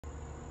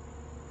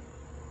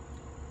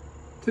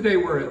Today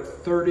we're at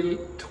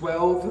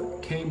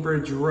 3012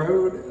 Cambridge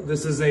Road.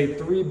 This is a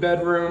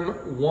 3-bedroom,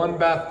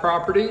 1-bath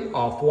property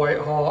off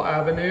Whitehall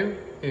Avenue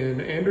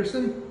in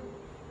Anderson.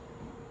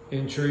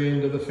 Entry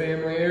into the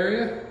family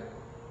area.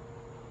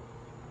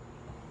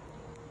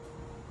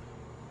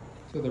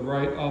 To the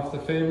right off the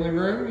family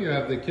room, you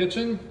have the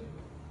kitchen,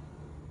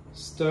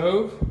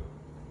 stove,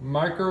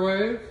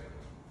 microwave,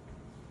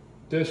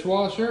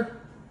 dishwasher,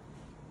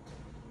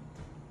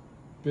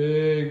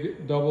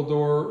 big double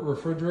door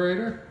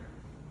refrigerator.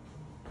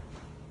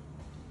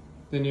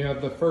 Then you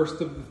have the first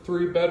of the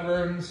 3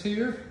 bedrooms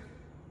here.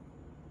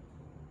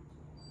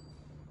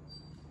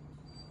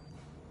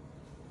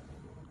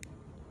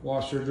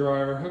 Washer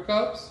dryer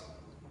hookups.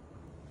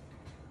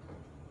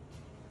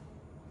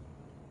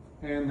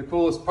 And the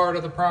coolest part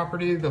of the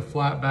property, the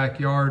flat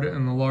backyard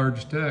and the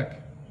large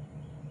deck.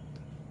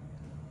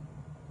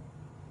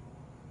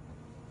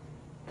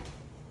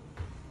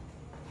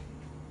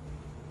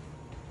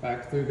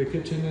 Back through the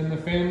kitchen and the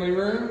family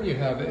room, you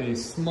have a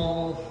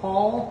small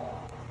hall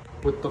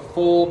with the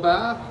full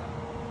bath.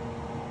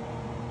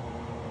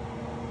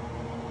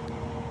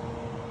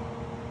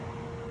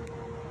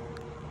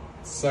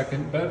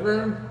 Second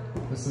bedroom.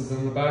 This is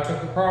in the back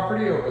of the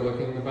property,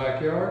 overlooking the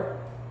backyard.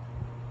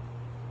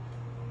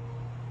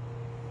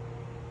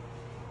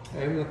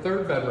 And the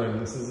third bedroom.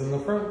 This is in the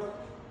front.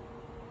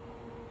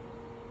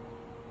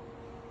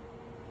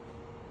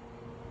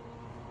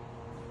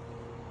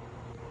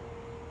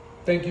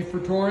 Thank you for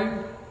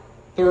touring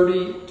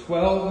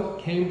 3012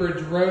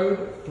 Cambridge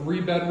Road,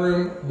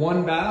 3-bedroom,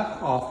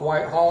 1-bath off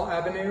Whitehall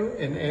Avenue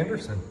in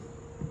Anderson.